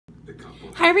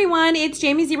Hi everyone, it's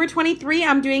Jamie023.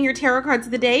 I'm doing your tarot cards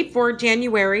of the day for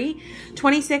January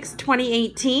 26,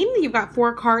 2018. You've got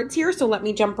 4 cards here, so let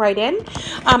me jump right in.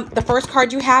 The first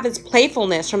card you have is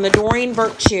Playfulness from the Doreen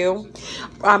Virtue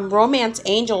Romance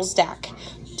Angels deck.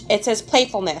 It says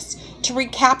Playfulness. To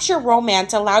recapture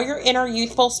romance, allow your inner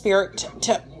youthful spirit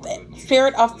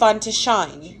of fun to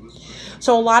shine.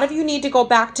 So a lot of you need to go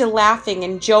back to laughing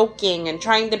and joking and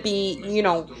trying to be,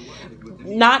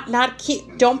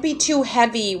 don't be too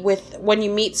heavy with when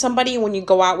you meet somebody, when you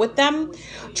go out with them.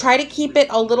 Try to keep it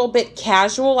a little bit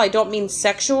casual. I don't mean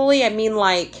sexually. I mean,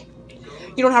 like,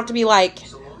 you don't have to be like,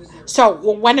 so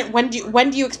when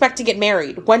do you expect to get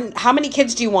married? How many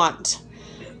kids do you want?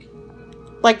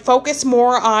 Like, focus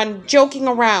more on joking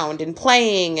around and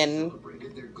playing and,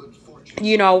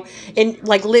 being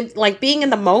in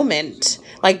the moment.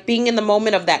 Like being in the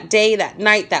moment of that day, that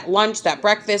night, that lunch, that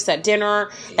breakfast, that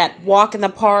dinner, that walk in the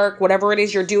park, whatever it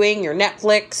is you're doing, your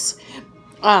Netflix.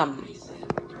 I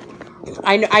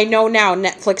know now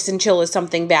Netflix and chill is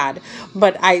something bad,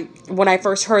 but when I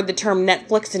first heard the term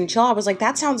Netflix and chill, I was like,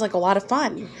 that sounds like a lot of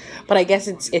fun, but I guess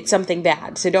it's something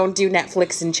bad. So don't do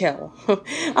Netflix and chill.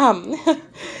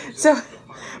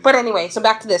 But anyway, so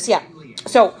back to this. Yeah.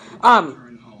 So,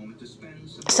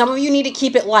 some of you need to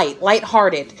keep it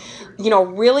lighthearted.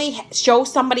 Really show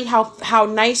somebody how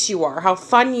nice you are, how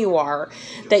fun you are,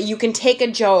 that you can take a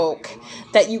joke,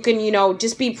 that you can,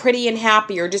 just be pretty and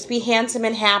happy, or just be handsome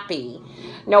and happy.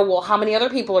 No, well, how many other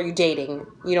people are you dating?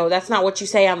 That's not what you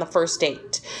say on the first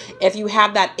date. If you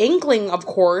have that inkling, of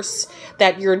course,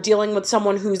 that you're dealing with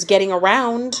someone who's getting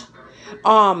around,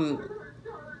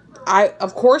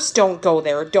 of course don't go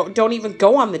there. Don't even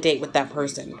go on the date with that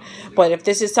person. But if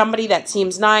this is somebody that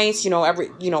seems nice,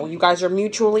 you guys are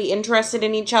mutually interested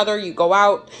in each other, you go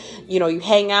out, you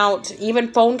hang out,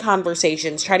 even phone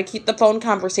conversations, try to keep the phone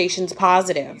conversations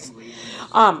positive.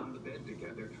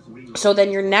 So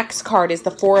then your next card is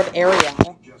the 4 of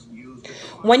Ariel.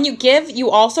 When you give, you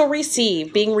also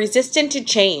receive, being resistant to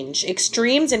change,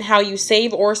 extremes in how you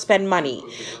save or spend money.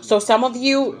 So some of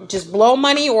you just blow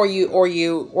money, or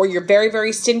you're very,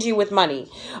 very stingy with money.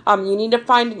 You need to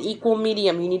find an equal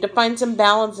medium. You need to find some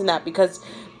balance in that, because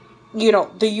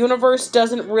the universe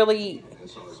doesn't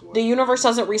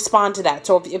respond to that.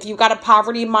 So if you've got a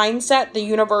poverty mindset, the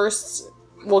universe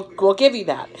will give you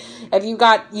that. If you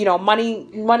got,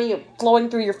 money flowing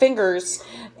through your fingers,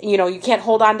 you can't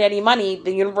hold on to any money,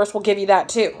 the universe will give you that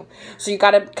too. So you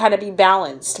got to kind of be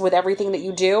balanced with everything that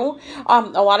you do.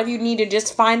 A lot of you need to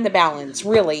just find the balance,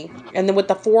 really. And then with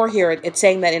the 4 here, it's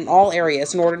saying that in all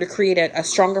areas, in order to create a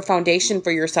stronger foundation for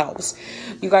yourselves,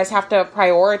 you guys have to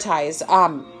prioritize.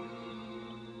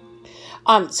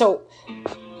 So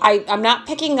I'm not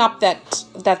picking up that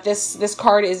this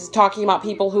card is talking about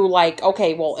people who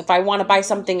okay, well, if I want to buy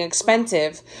something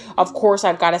expensive, of course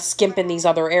I've got to skimp in these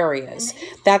other areas.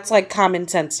 That's like common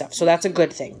sense stuff, so that's a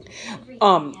good thing.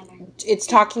 It's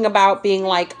talking about being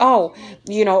like, oh,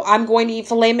 I'm going to eat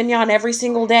filet mignon every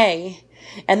single day,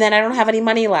 and then I don't have any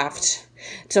money left,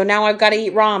 so now I've got to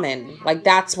eat ramen. Like,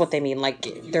 that's what they mean. Like,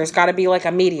 there's got to be like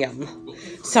a medium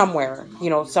somewhere.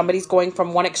 Somebody's going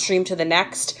from one extreme to the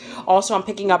next. Also, I'm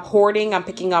picking up hoarding. I'm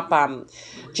picking up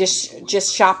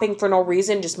just shopping for no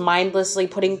reason, just mindlessly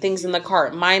putting things in the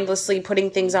cart, mindlessly putting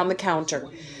things on the counter.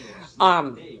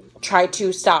 Try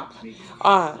to stop.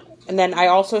 And then I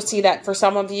also see that for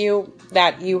some of you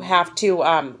that you have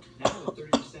to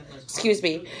excuse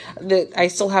me, I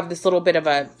still have this little bit of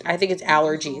I think it's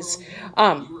allergies.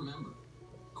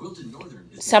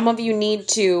 Some of you need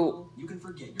to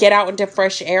get out into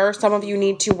fresh air. Some of you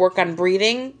need to work on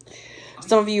breathing.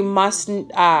 Some of you must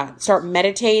start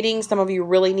meditating. Some of you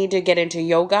really need to get into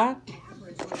yoga.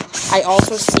 I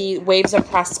also see waves of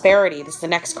prosperity. This is the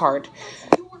next card.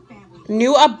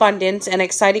 New abundance and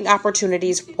exciting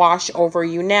opportunities wash over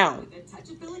you now.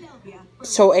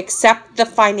 So accept the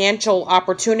financial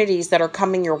opportunities that are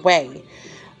coming your way.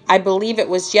 I believe it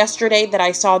was yesterday that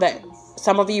I saw that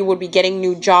some of you would be getting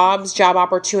new job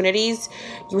opportunities.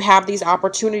 You have these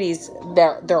opportunities.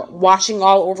 They're washing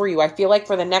all over you. I feel like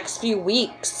for the next few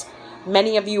weeks,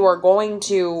 many of you are going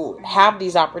to have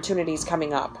these opportunities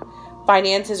coming up.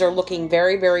 Finances are looking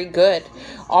very, very good.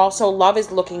 Also, love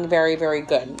is looking very, very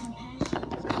good.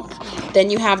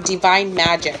 Then you have Divine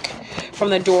Magic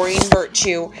from the Doreen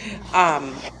Virtue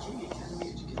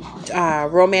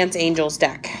Romance Angels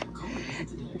deck.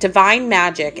 Divine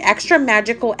magic, extra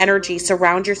magical energy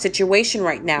surround your situation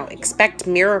right now. Expect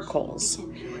miracles.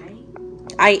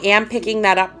 I am picking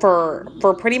that up for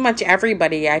pretty much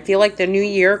everybody. I feel like the new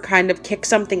year kind of kicks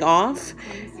something off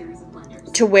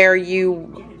to where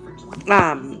you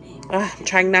I'm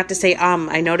trying not to say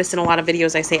I notice in a lot of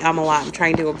videos I say a lot. I'm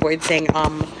trying to avoid saying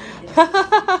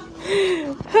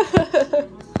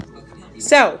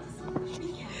So,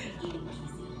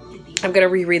 I'm going to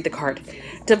reread the card.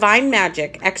 Divine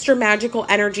magic. Extra magical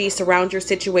energy surrounds your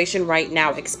situation right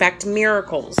now. Expect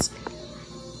miracles.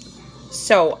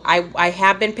 So, I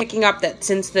have been picking up that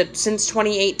since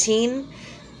 2018,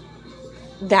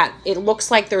 that it looks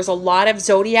like there's a lot of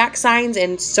zodiac signs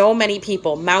and so many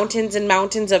people, mountains and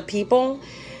mountains of people.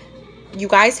 You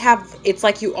guys have, it's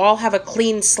like you all have a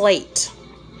clean slate.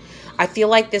 I feel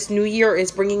like this new year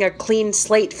is bringing a clean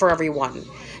slate for everyone.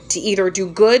 To either do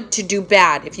good, to do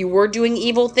bad. If you were doing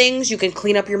evil things, you can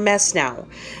clean up your mess now.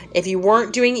 If you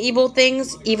weren't doing evil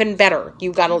things, even better.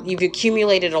 You've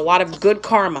accumulated a lot of good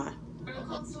karma.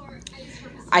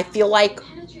 I feel like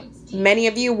many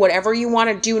of you, whatever you want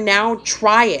to do now,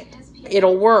 try it.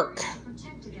 It'll work.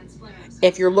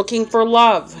 If you're looking for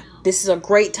love, this is a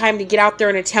great time to get out there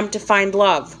and attempt to find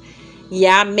love.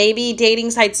 Yeah, maybe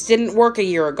dating sites didn't work a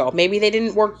year ago. Maybe they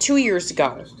didn't work 2 years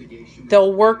ago.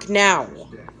 They'll work now.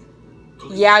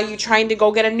 Yeah, you trying to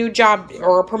go get a new job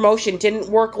or a promotion didn't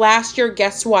work last year.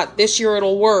 Guess what? This year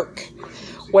it'll work.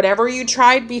 Whatever you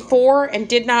tried before and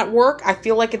did not work, I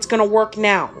feel like it's going to work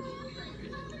now.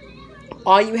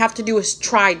 All you have to do is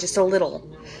try just a little.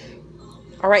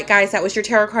 All right, guys, that was your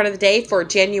tarot card of the day for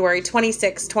January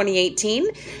 26, 2018.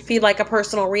 If you'd like a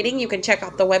personal reading, you can check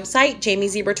out the website,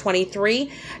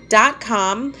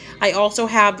 jamiezebra23.com. I also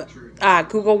have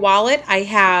Google Wallet. I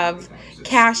have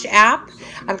Cash App.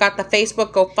 I've got the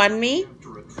Facebook GoFundMe.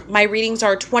 My readings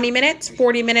are 20 minutes,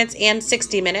 40 minutes, and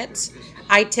 60 minutes.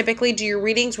 I typically do your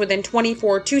readings within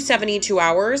 24 to 72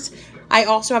 hours. I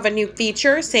also have a new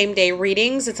feature, same-day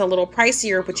readings. It's a little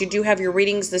pricier, but you do have your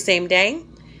readings the same day.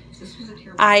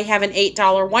 I have an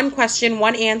 $8 one question,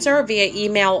 one answer via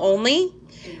email only.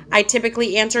 I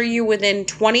typically answer you within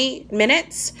 20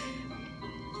 minutes.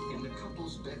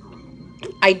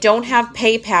 I don't have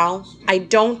PayPal. I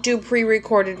don't do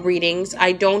pre-recorded readings.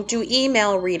 I don't do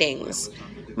email readings.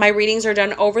 My readings are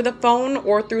done over the phone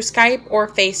or through Skype or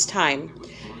FaceTime.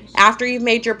 After you've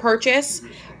made your purchase,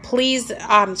 please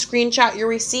screenshot your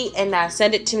receipt and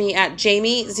send it to me at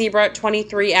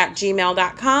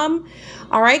jamiezebra23@gmail.com.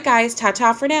 All right, guys,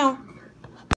 ta-ta for now.